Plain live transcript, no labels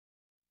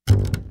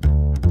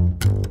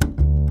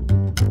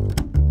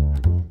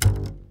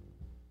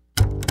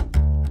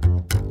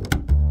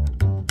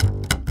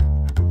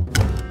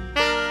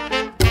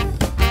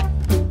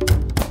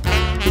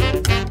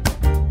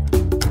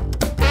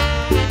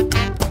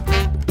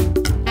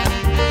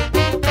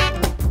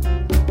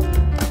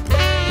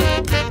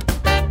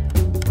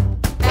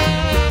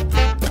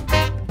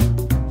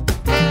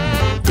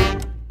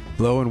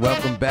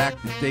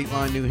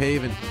Dateline New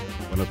Haven,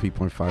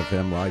 103.5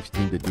 FM, live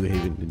streamed at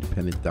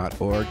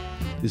newhavenindependent.org.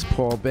 This is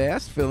Paul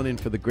Bass filling in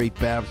for the great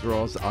Babs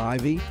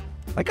Rawls-Ivy.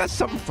 I got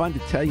something fun to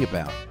tell you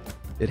about.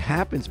 It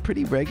happens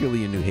pretty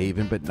regularly in New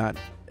Haven, but not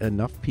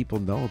enough people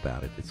know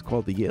about it. It's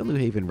called the Yale New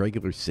Haven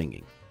Regular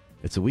Singing.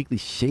 It's a weekly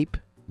shape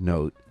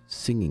note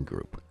singing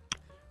group,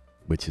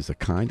 which is a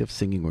kind of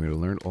singing we're going to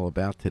learn all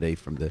about today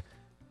from the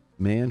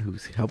man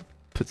who's helped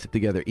puts it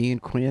together. Ian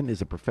Quinn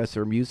is a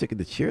professor of music and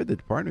the chair of the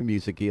Department of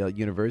Music at Yale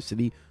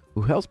University,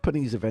 who helps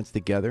putting these events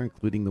together,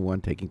 including the one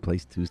taking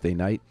place Tuesday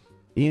night.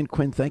 Ian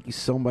Quinn, thank you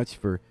so much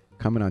for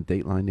coming on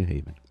Dateline New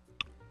Haven.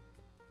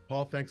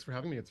 Paul, thanks for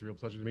having me. It's a real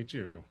pleasure to meet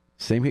you.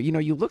 Same here. You know,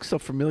 you look so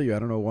familiar. I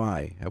don't know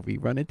why. Have we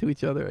run into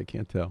each other? I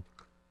can't tell.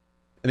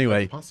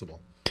 Anyway. That's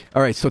possible.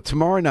 All right, so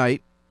tomorrow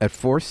night at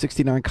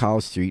 469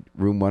 College Street,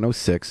 room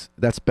 106,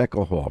 that's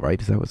Beckel Hall,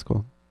 right? Is that what it's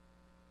called?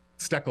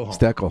 Steckel Hall.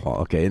 Steckel Hall,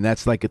 okay. And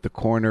that's like at the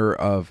corner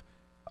of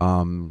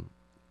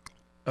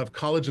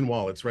College and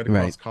Wall. It's right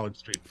across College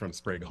Street from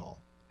Sprague Hall.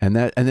 And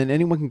then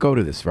anyone can go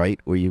to this, right?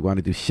 Where you want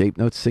to do shape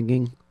note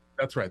singing?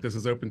 That's right. This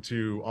is open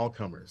to all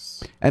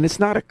comers. And it's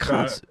not a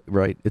concert,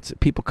 right? It's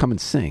people come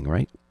and sing,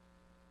 right?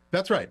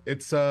 That's right.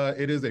 It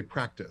is a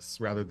practice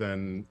rather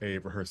than a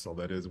rehearsal.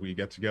 That is, we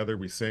get together,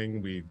 we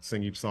sing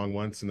each song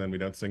once, and then we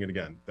don't sing it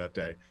again that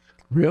day.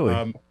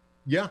 Really?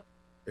 Yeah.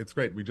 It's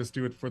great. We just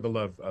do it for the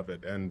love of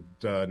it. And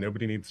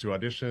nobody needs to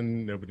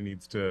audition. Nobody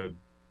needs to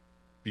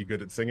be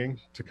good at singing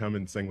to come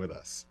and sing with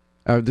us.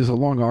 There's a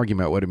long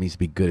argument about what it means to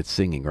be good at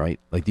singing, right?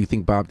 Like, do you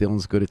think Bob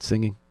Dylan's good at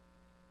singing?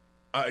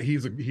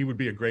 He would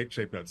be a great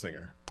shape note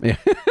singer. Yeah.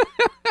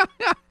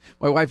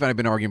 My wife and I have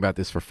been arguing about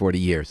this for 40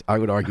 years. I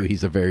would argue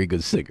he's a very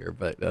good singer,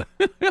 but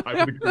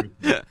I would agree.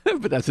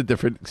 But that's a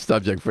different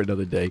subject for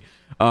another day.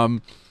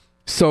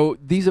 So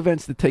these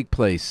events that take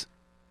place,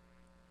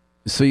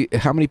 so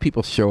how many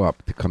people show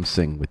up to come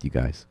sing with you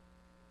guys?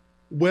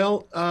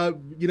 Well,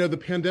 the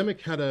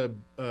pandemic had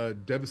a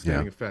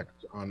devastating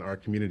effect on our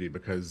community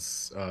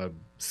because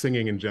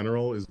singing in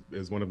general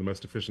is one of the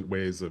most efficient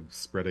ways of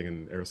spreading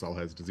an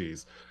aerosol-hazed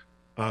disease.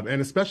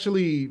 And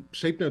especially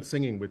shape note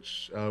singing,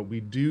 which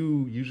we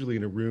do usually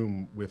in a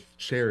room with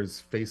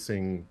chairs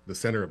facing the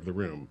center of the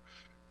room.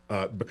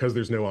 Because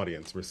there's no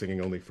audience, we're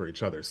singing only for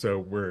each other. So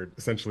we're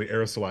essentially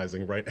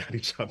aerosolizing right at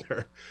each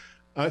other.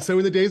 So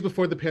in the days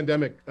before the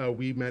pandemic,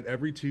 we met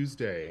every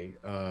Tuesday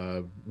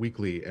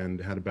weekly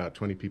and had about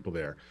 20 people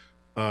there.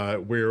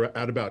 We're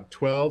at about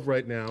 12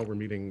 right now. We're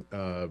meeting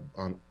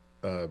on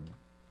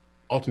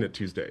alternate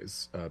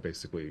Tuesdays,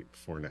 basically,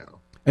 for now.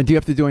 And do you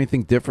have to do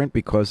anything different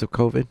because of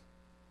COVID?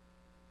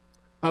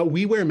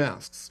 We wear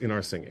masks in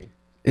our singing.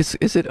 Is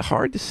it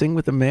hard to sing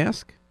with a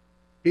mask?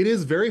 It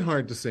is very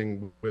hard to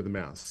sing with a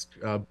mask,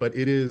 but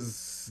it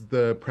is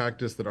the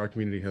practice that our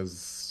community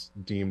has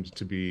deemed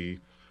to be.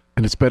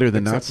 And it's better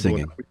than not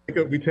singing.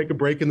 We take a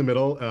break in the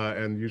middle,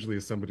 and usually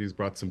somebody's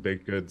brought some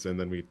baked goods, and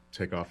then we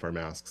take off our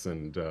masks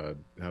and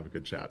have a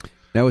good chat.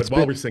 Now,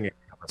 while we're singing,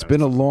 it's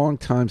been a long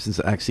time since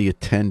I actually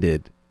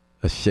attended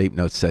a shape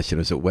note session.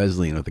 It was at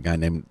Wesleyan with a guy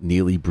named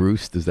Neely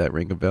Bruce. Does that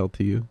ring a bell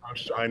to you?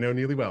 I know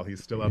Neely well.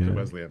 He's still up at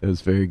Wesleyan. It was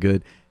very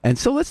good. And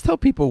so let's tell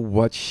people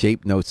what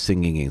shape note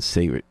singing and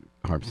sacred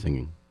harp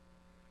singing.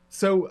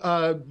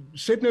 So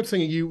shape note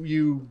singing,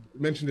 you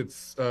mentioned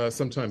it's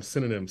sometimes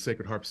synonym,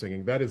 sacred harp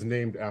singing. That is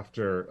named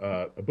after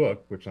a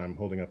book, which I'm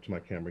holding up to my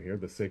camera here,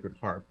 The Sacred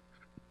Harp.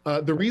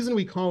 The reason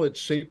we call it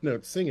shape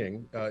note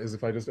singing is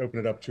if I just open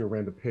it up to a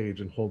random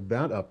page and hold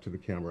that up to the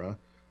camera,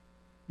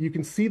 you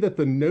can see that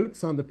the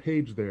notes on the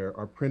page there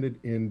are printed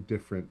in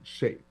different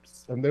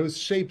shapes. And those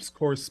shapes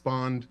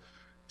correspond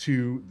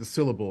to the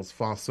syllables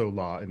fa, sol,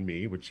 la, and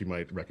mi, which you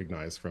might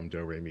recognize from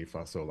do, re, mi,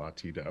 fa, sol, la,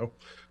 ti, do.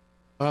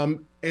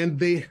 And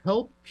they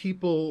help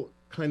people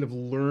kind of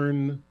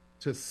learn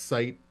to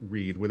sight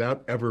read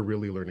without ever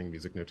really learning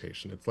music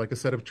notation. It's like a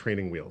set of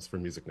training wheels for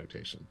music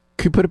notation.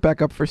 Can you put it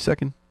back up for a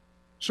second?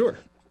 Sure.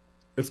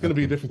 It's going to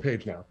be a different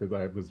page now because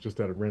I was just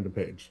at a random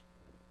page.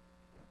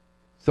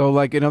 So,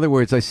 like, in other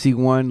words, I see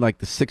one, like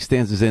the 6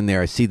 stanzas in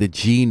there. I see the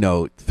G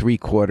note,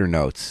 3/4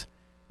 notes,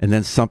 and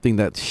then something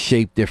that's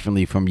shaped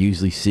differently from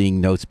usually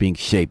seeing notes being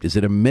shaped. Is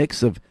it a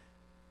mix of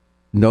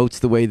notes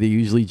the way they're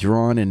usually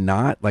drawn and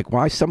not? Like,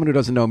 why someone who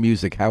doesn't know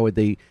music, how would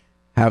they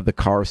have the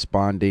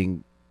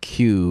corresponding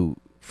cue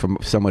from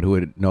someone who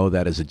would know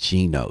that as a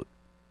G note?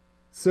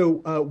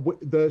 So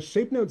the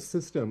shape note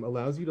system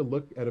allows you to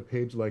look at a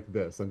page like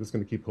this. I'm just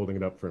going to keep holding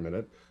it up for a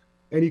minute.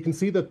 And you can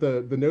see that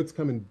the notes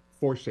come in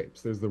 4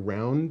 shapes. There's the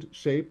round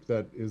shape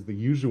that is the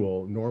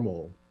usual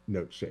normal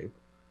note shape.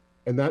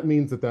 And that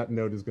means that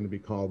note is going to be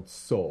called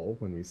sol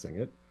when we sing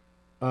it.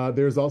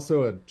 There's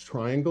also a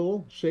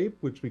triangle shape,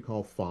 which we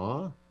call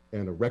fa,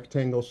 and a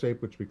rectangle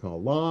shape, which we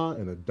call la,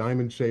 and a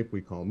diamond shape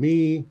we call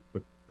mi,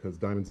 because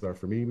diamonds are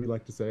for me, we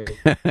like to say.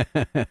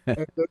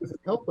 And those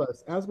help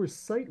us, as we're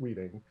sight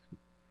reading,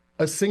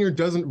 a singer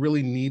doesn't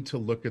really need to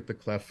look at the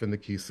clef and the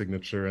key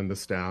signature and the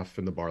staff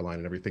and the bar line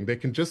and everything. They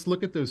can just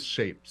look at those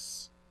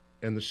shapes,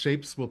 and the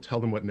shapes will tell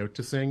them what note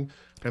to sing.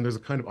 And there's a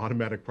kind of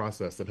automatic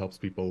process that helps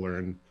people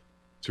learn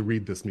to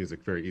read this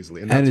music very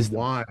easily. And that's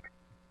why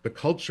the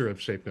culture of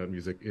shape note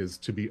music is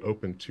to be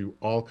open to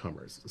all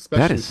comers, That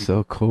especially is people.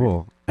 so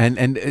cool.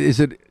 And is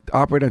it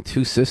operate on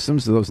two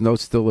systems? Do those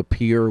notes still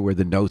appear where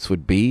the notes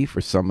would be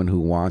for someone who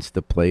wants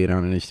to play it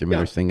on an instrument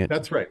or Yeah, sing it?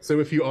 that's right. So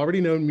if you already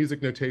know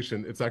music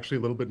notation, it's actually a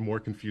little bit more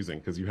confusing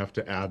because you have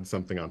to add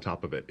something on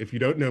top of it. If you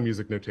don't know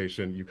music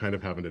notation, you kind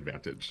of have an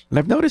advantage. And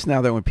I've noticed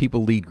now that when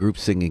people lead group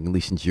singing, at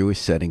least in Jewish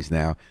settings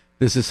now,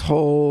 there's this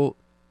whole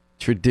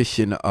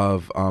tradition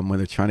of when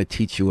they're trying to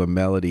teach you a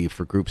melody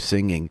for group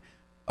singing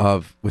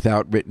of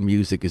without written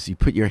music is you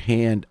put your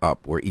hand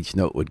up where each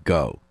note would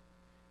go.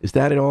 Is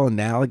that at all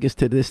analogous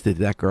to this? Did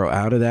that grow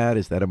out of that?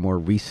 Is that a more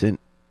recent?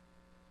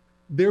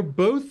 They're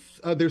both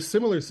they're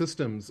similar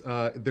systems.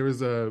 There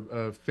was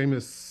a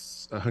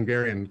famous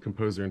Hungarian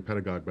composer and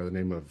pedagogue by the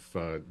name of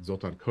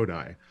Zoltán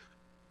Kodály,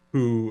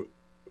 who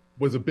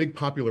was a big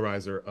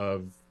popularizer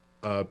of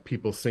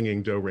people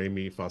singing do, re,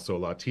 mi, fa, sol,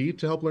 la, ti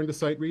to help learn to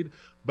sight read.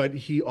 But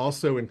he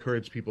also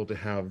encouraged people to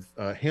have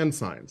hand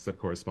signs that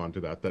correspond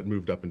to that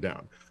moved up and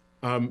down.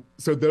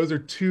 So those are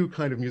two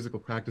kind of musical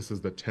practices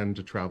that tend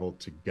to travel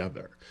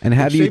together. And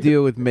how In do you shape,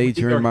 deal with we use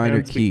major and our minor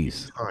hands to keep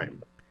keys?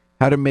 time.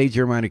 How do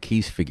major and minor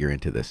keys figure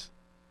into this?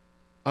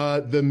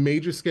 The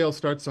major scale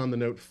starts on the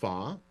note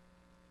fa,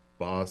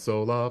 fa,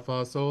 sol,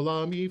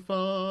 la, mi,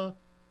 fa.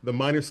 The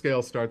minor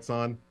scale starts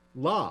on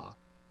la,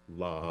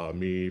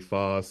 mi,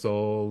 fa,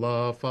 sol,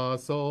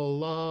 Oh,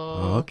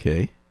 la.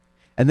 okay.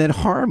 And then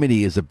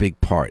harmony is a big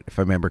part, if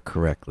I remember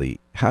correctly.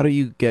 How do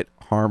you get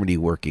harmony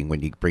working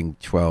when you bring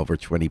 12 or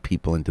 20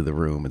 people into the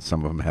room and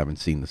some of them haven't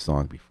seen the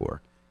song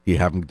before? Do you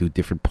have them do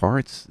different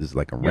parts? Is it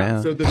like a Yeah,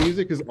 round? so the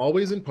music is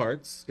always in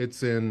parts.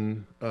 It's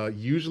in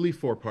usually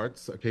four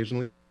parts,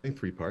 occasionally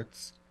three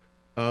parts.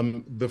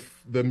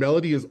 The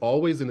melody is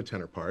always in a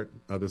tenor part.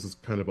 This is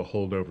kind of a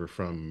holdover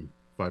from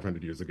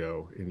 500 years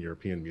ago in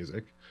European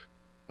music.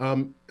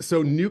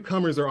 So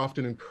newcomers are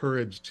often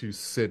encouraged to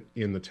sit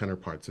in the tenor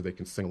part so they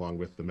can sing along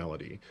with the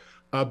melody.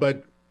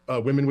 But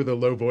women with a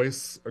low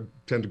voice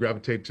tend to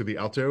gravitate to the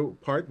alto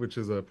part, which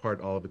is a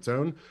part all of its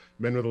own.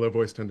 Men with a low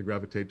voice tend to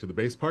gravitate to the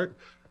bass part.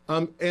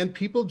 And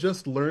people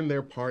just learn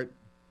their part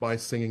by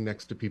singing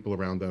next to people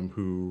around them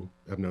who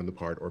have known the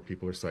part or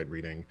people are sight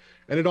reading.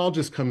 And it all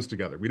just comes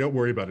together. We don't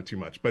worry about it too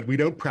much, but we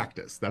don't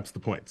practice. That's the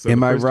point. So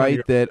Am the I first time right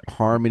you that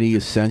harmony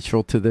is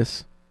central to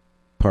this?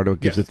 Part of what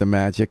gives it yes. the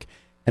magic?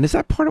 And is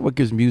that part of what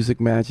gives music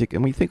magic?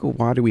 And when you think, well,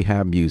 why do we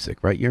have music,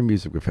 right? You're a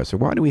music professor.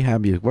 Why do we have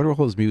music? What role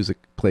has music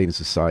played in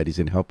societies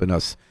in helping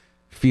us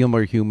feel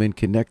more human,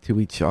 connect to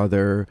each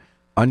other,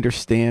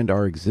 understand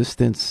our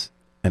existence,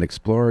 and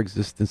explore our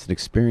existence and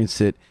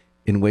experience it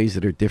in ways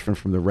that are different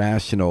from the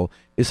rational?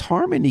 Is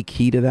harmony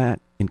key to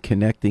that in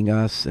connecting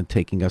us and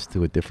taking us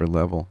to a different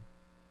level?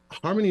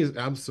 Harmony is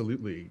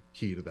absolutely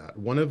key to that.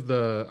 One of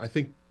the, I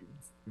think,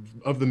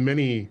 of the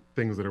many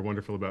things that are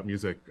wonderful about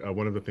music,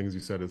 one of the things you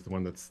said is the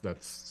one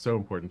that's so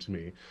important to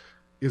me,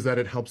 is that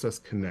it helps us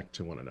connect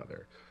to one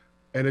another.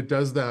 And it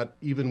does that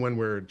even when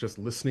we're just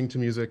listening to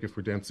music. If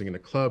we're dancing in a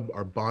club,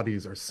 our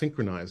bodies are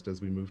synchronized as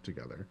we move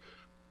together.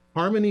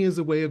 Harmony is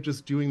a way of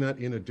just doing that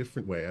in a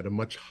different way, at a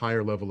much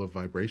higher level of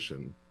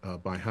vibration,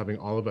 by having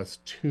all of us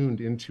tuned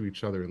into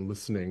each other and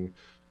listening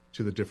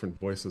to the different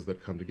voices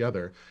that come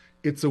together.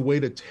 It's a way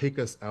to take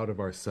us out of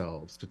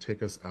ourselves, to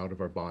take us out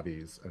of our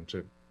bodies, and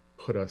to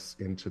put us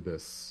into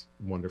this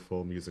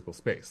wonderful musical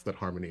space that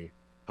harmony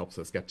helps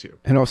us get to.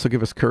 And also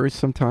give us courage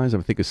sometimes.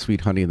 I think of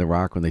Sweet Honey in the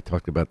Rock when they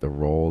talked about the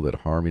role that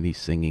harmony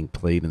singing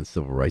played in the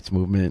civil rights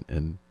movement.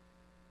 And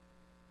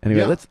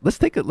anyway, Yeah. let's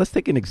take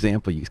an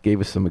example. You gave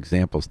us some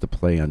examples to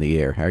play on the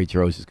air. Harry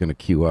Droz is going to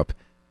cue up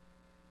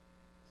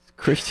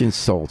Christian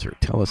Soldier.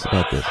 Tell us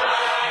about this.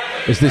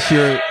 Is this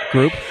your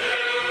group?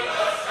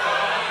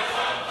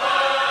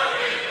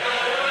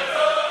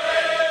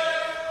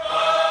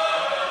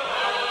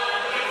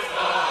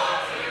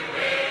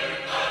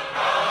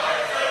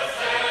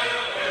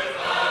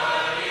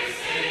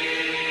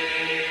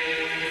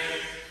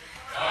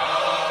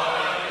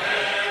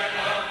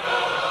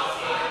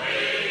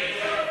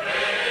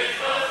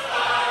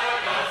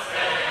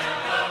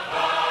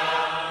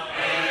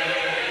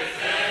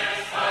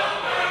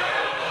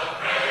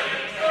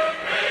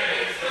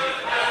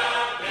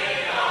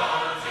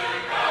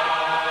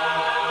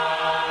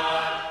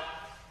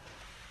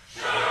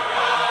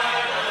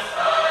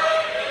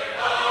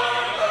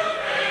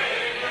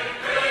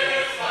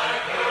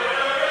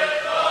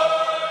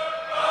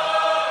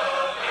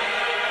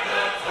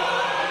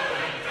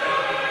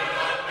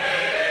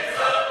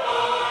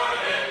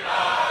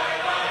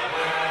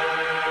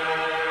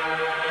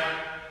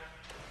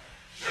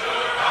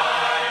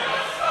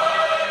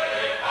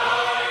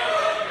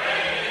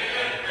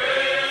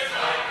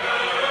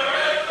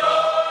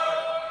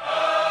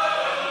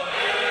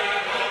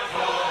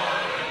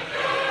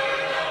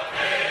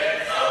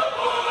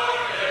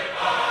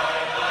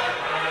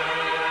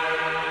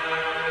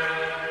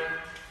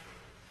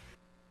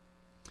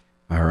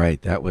 All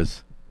right, that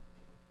was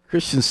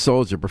Christian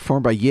Soldier,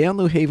 performed by Yale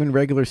New Haven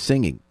Regular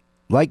Singing.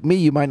 Like me,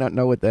 you might not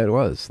know what that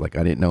was. Like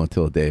I didn't know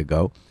until a day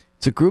ago.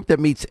 It's a group that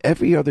meets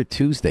every other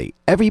Tuesday.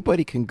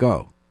 Everybody can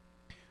go.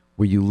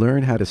 where you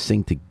learn how to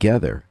sing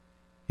together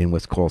in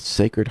what's called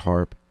sacred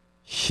harp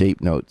shape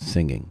note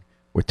singing.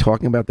 We're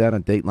talking about that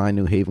on Dateline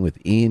New Haven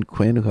with Ian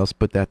Quinn, who helps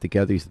put that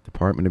together. He's the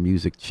Department of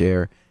Music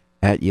chair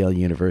at Yale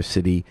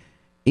University.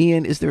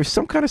 Ian, is there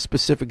some kind of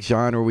specific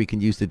genre we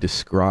can use to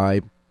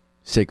describe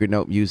sacred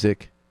note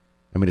music?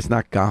 I mean, it's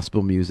not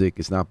gospel music,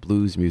 it's not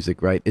blues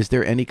music, right? Is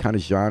there any kind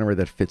of genre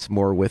that fits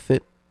more with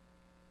it?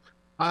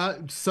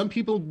 Some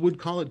people would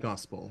call it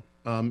gospel.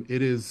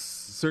 It is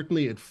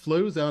certainly, it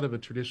flows out of a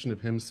tradition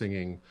of hymn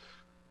singing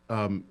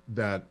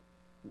that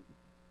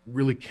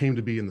really came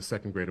to be in the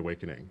Second Great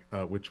Awakening,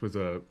 which was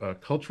a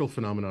cultural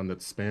phenomenon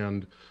that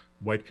spanned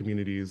white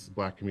communities,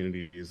 Black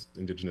communities,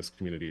 indigenous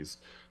communities,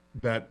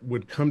 that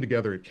would come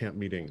together at camp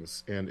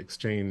meetings and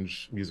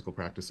exchange musical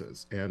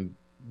practices. And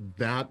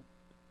that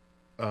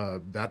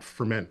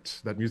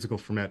that musical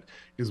ferment,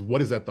 is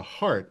what is at the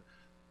heart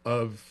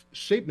of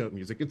shape note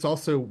music. It's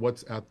also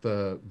what's at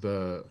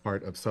the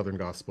heart of Southern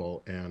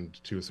gospel and,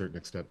 to a certain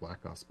extent,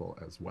 Black gospel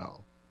as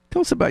well.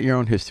 Tell us about your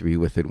own history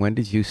with it. When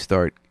did you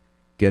start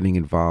getting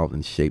involved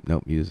in shape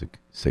note music,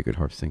 sacred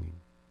harp singing?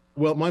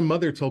 Well, my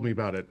mother told me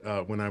about it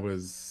when I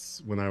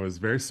was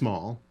very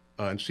small,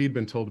 and she'd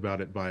been told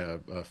about it by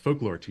a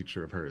folklore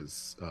teacher of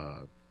hers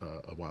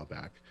a while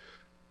back.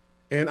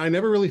 And I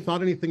never really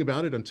thought anything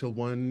about it until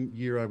one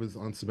year I was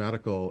on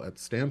sabbatical at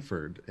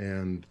Stanford,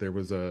 and there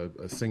was a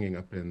singing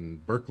up in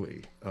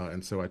Berkeley.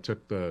 And so I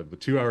took the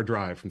 2-hour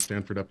drive from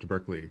Stanford up to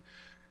Berkeley,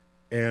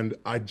 and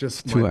my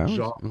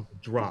jaw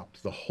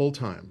dropped the whole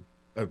time.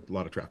 A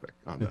lot of traffic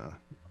on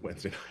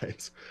Wednesday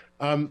nights.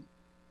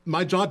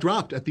 My jaw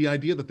dropped at the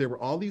idea that there were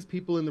all these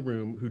people in the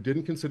room who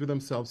didn't consider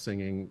themselves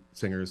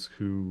singers,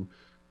 who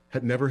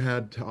had never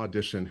had to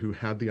audition, who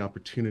had the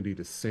opportunity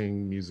to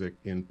sing music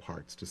in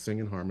parts, to sing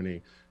in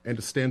harmony, and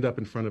to stand up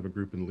in front of a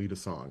group and lead a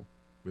song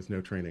with no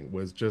training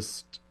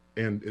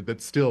and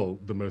that's still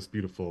the most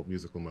beautiful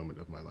musical moment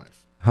of my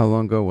life. How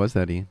long ago was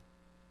that, Ian?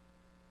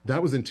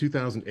 That was in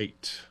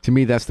 2008. To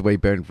me, that's the way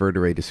Bernd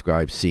Verderay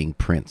describes seeing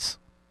Prince.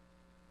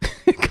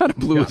 It kind of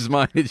blew his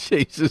mind. It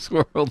changed his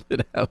world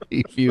and how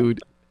he viewed.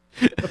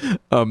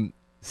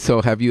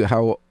 So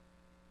how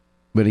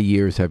many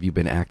years have you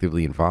been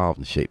actively involved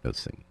in shape note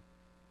singing?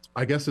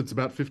 I guess it's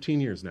about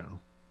 15 years now.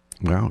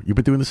 Wow. You've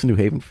been doing this in New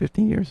Haven for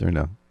 15 years or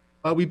no?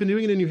 We've been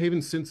doing it in New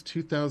Haven since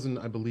 2000,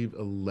 I believe,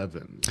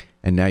 11.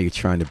 And now you're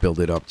trying to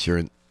build it up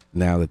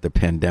now that the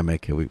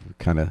pandemic, we're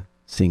kind of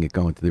seeing it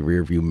go into the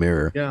rearview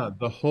mirror. Yeah,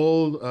 the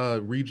whole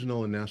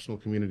regional and national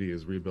community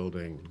is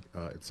rebuilding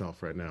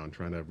itself right now and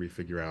trying to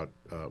refigure out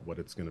what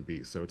it's going to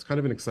be. So it's kind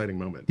of an exciting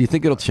moment. Do you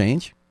think it'll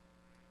change?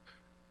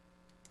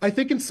 I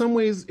think in some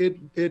ways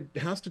it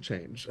has to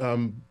change.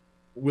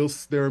 We'll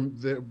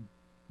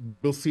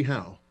see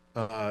how.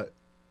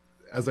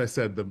 As I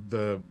said,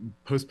 the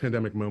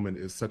post-pandemic moment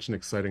is such an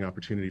exciting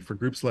opportunity for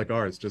groups like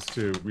ours just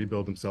to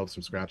rebuild themselves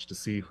from scratch, to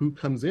see who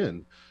comes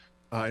in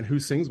and who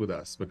sings with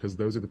us, because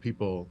those are the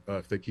people,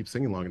 if they keep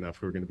singing long enough,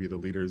 who are going to be the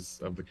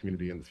leaders of the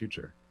community in the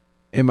future.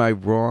 Am I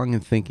wrong in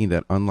thinking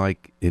that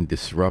unlike in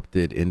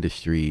disrupted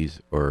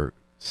industries or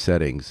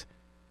settings,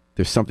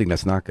 there's something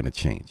that's not going to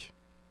change?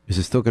 Is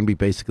it still going to be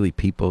basically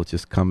people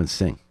just come and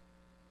sing?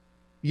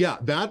 Yeah,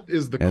 that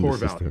is the core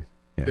value.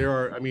 Yeah. There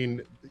are, I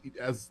mean,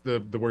 as the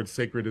word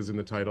sacred is in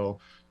the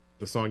title,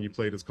 the song you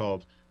played is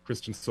called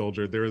Christian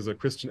Soldier. There is a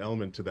Christian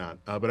element to that.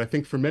 But I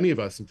think for many of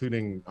us,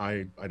 including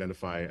I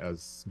identify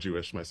as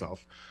Jewish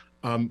myself,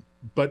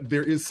 but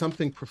there is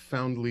something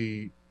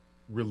profoundly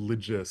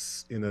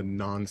religious in a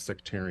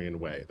non-sectarian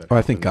way.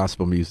 I think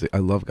gospel music. I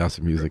love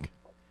gospel music.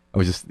 I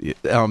was just...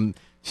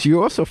 so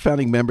you're also a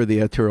founding member of the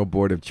editorial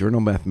board of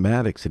Journal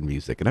Mathematics and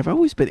Music, and I've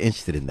always been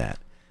interested in that.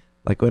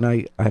 Like when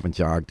I haven't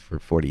jogged for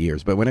 40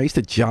 years, but when I used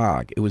to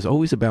jog, it was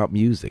always about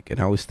music. And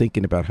I was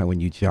thinking about how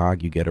when you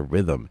jog, you get a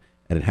rhythm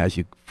and it has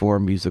you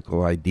form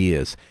musical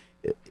ideas.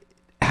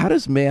 How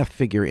does math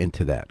figure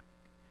into that?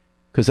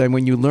 Because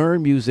when you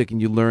learn music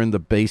and you learn the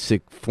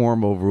basic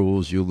formal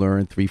rules, you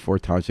learn 3, 4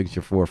 times 6,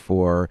 4,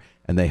 4,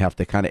 and they have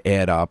to kind of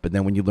add up. And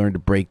then when you learn to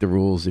break the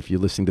rules, if you're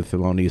listening to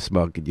Thelonious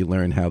Monk, and you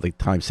learn how the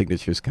time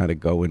signatures kind of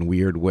go in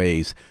weird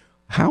ways.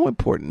 How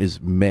important is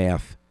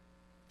math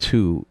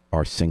to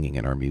our singing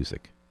and our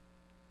music?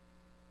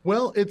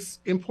 Well, it's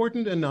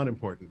important and not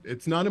important.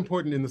 It's not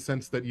important in the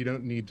sense that you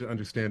don't need to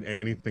understand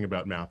anything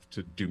about math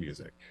to do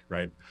music,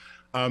 right?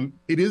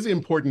 It is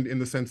important in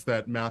the sense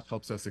that math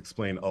helps us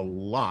explain a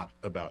lot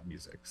about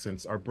music,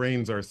 since our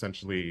brains are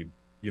essentially,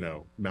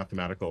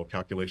 mathematical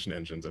calculation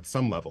engines at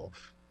some level.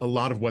 A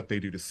lot of what they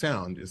do to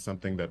sound is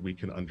something that we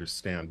can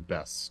understand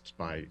best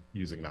by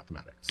using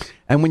mathematics.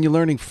 And when you're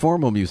learning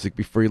formal music,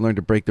 before you learn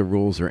to break the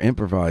rules or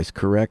improvise,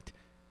 correct,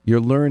 you're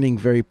learning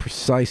very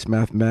precise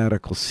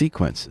mathematical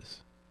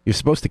sequences. You're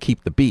supposed to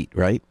keep the beat,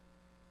 right?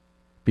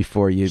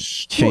 Before you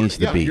change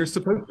the beat. You're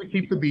supposed to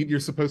keep the beat.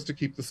 You're supposed to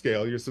keep the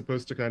scale. You're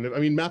supposed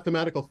to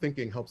mathematical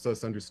thinking helps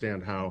us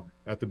understand how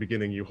at the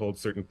beginning you hold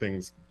certain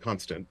things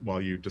constant while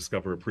you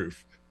discover a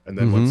proof. And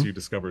then once you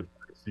discover,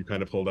 you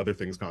kind of hold other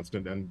things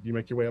constant and you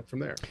make your way up from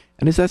there.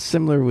 And is that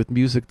similar with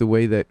music, the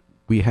way that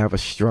we have a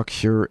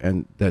structure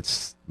and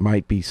that's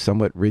might be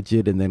somewhat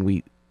rigid, and then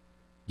we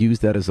use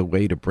that as a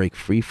way to break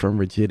free from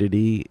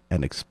rigidity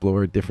and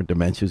explore different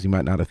dimensions you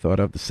might not have thought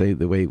of, the same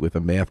the way with a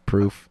math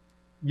proof.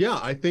 Yeah,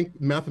 I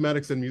think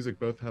mathematics and music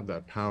both have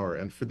that power.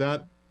 And for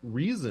that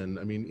reason,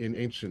 I mean, in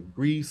ancient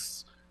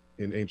Greece,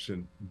 in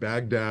ancient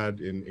Baghdad,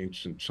 in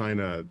ancient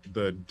China,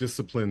 the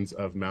disciplines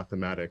of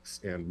mathematics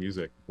and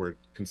music were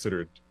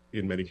considered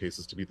in many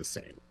cases to be the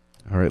same.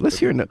 All right, let's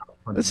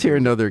hear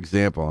another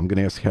example. I'm going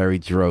to ask Harry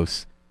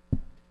Dross,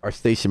 our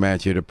station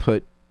manager, to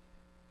put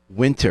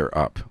Winter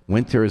up.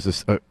 Winter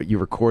is you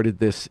recorded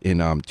this in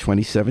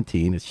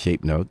 2017. It's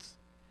Shape Notes,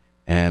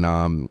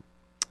 and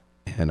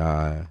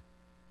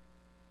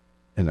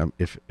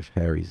if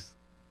Harry's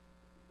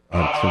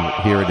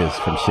on, here it is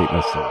from Shape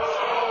Notes.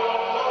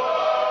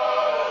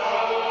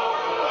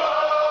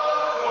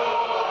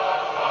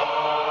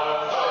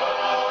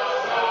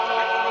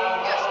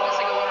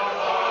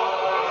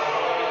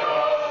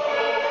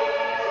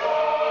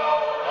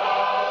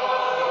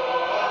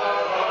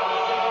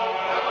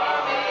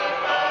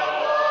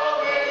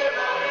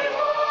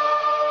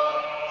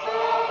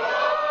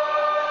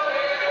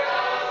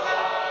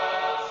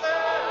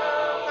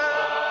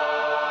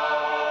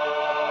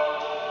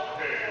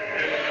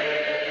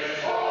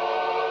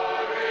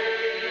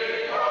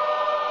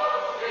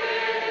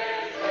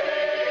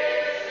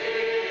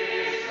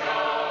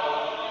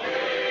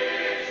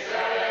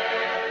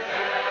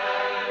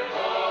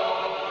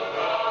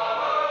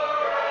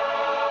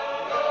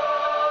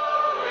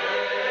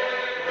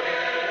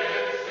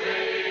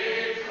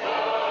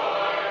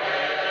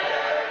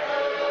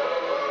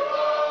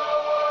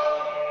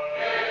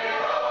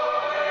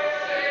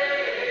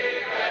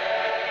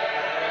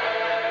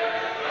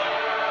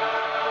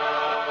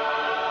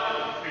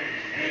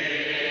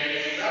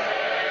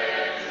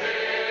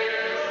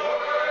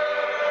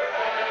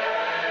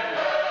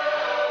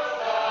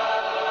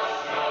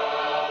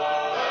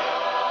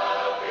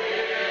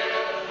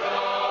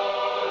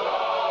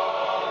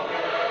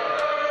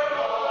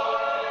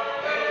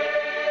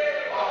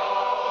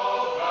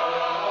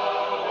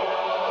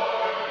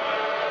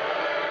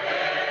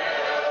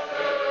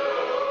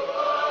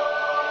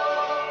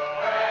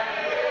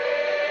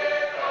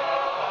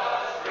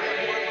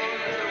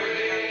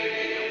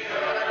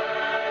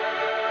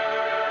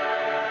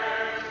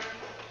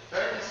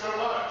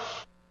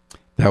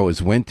 That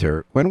was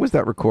Winter. When was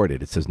that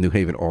recorded? It says New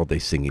Haven All Day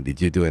Singing. Did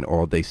you do an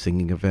all day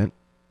singing event?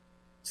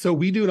 So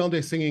we do an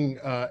all-day singing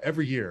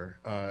every year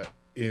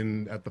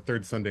in at the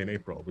third Sunday in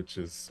April, which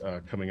is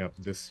coming up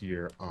this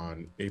year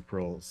on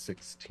April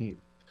 16th.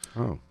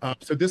 Oh,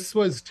 So this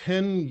was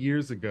 10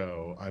 years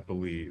ago, I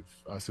believe.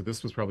 So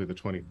this was probably the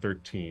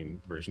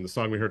 2013 version. The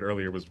song we heard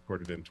earlier was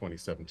recorded in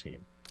 2017.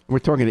 we're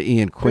talking to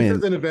Ian This Quinn.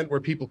 is an event where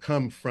people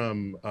come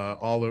from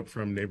all over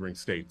from neighboring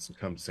states and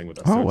come sing with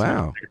us. Oh, So it's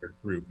wow. a bigger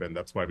group, and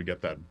that's why we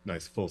get that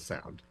nice full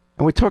sound.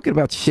 And we're talking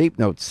about Shape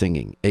Note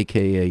singing,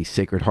 a.k.a.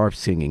 Sacred Harp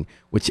singing,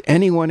 which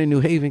anyone in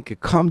New Haven could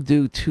come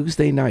do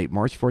Tuesday night,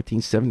 March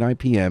 14th, 7, 9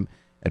 p.m.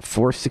 at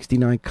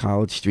 469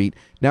 College Street.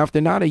 Now, if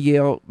they're not a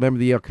Yale member of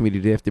the Yale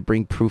community, they have to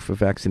bring proof of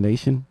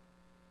vaccination?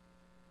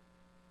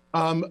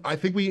 I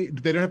think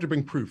they don't have to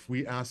bring proof.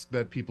 We ask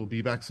that people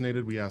be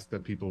vaccinated. We ask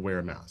that people wear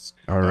a mask.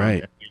 All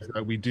right.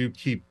 And we do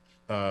keep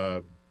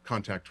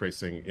contact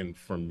tracing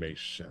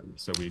information.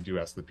 So we do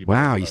ask that people.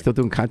 Wow, you're still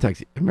doing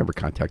contact. I remember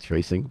contact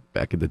tracing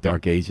back in the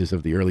dark ages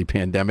of the early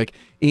pandemic.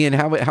 Ian,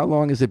 how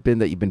long has it been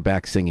that you've been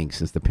back singing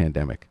since the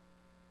pandemic?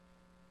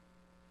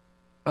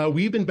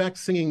 We've been back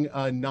singing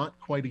not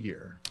quite a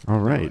year. All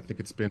right. I think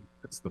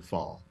it's the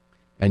fall.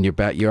 And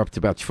you're up to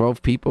about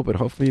 12 people, but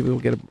hopefully we'll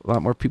get a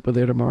lot more people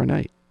there tomorrow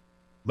night.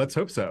 Let's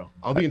hope so.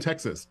 I'll be in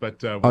Texas,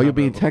 but You'll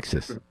be in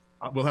Texas.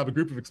 We'll have a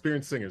group of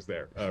experienced singers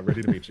there,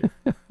 ready to meet you.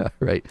 All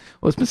right.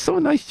 Well, it's been so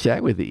nice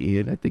chatting with you,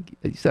 Ian. I think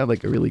you sound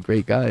like a really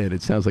great guy, and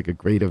it sounds like a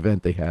great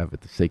event they have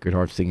at the Sacred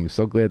Harp Singing. I'm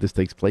so glad this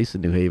takes place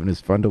in New Haven.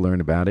 It's fun to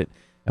learn about it,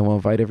 and we'll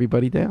invite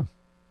everybody down.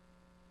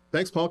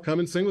 Thanks, Paul. Come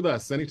and sing with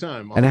us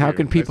anytime. And how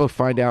can people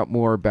find out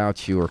more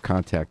about you or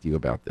contact you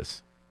about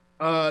this?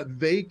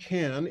 They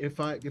can if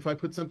I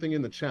put something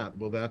in the chat.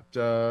 Will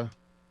that?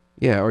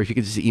 Yeah, or if you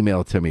could just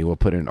email it to me, we'll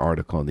put an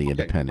article in the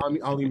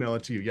Independent. I'll email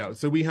it to you. Yeah.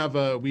 So we have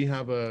a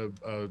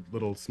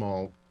little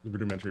small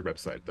rudimentary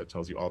website that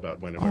tells you all about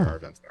when and where our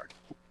events are.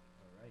 All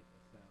right.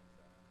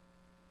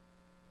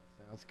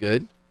 That sounds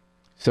good.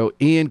 So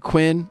Ian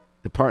Quinn,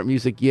 Department of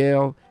Music,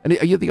 Yale. And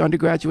are you the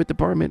undergraduate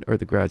department or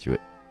the graduate?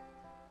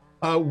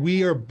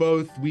 We are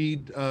both. We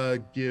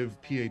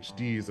give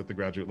PhDs at the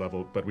graduate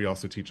level, but we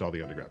also teach all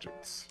the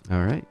undergraduates.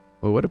 All right.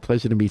 Well, what a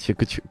pleasure to meet you.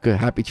 Good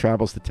happy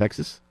travels to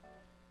Texas.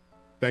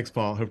 Thanks,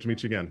 Paul. Hope to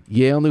meet you again.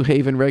 Yale New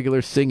Haven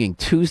regular singing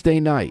Tuesday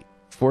night,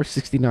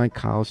 469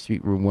 College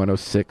Street, room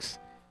 106,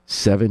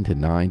 7 to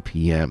 9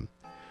 p.m.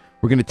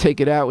 We're going to take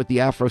it out with the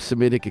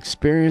Afro-Semitic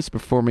Experience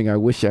performing I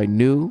Wish I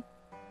Knew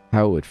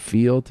How It Would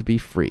Feel to Be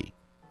Free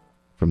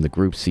from the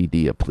group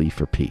CD A Plea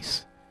for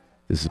Peace.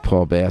 This is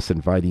Paul Bass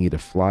inviting you to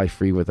fly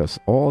free with us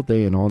all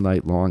day and all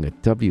night long at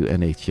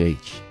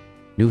WNHH,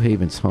 New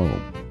Haven's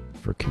home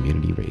for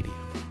community radio.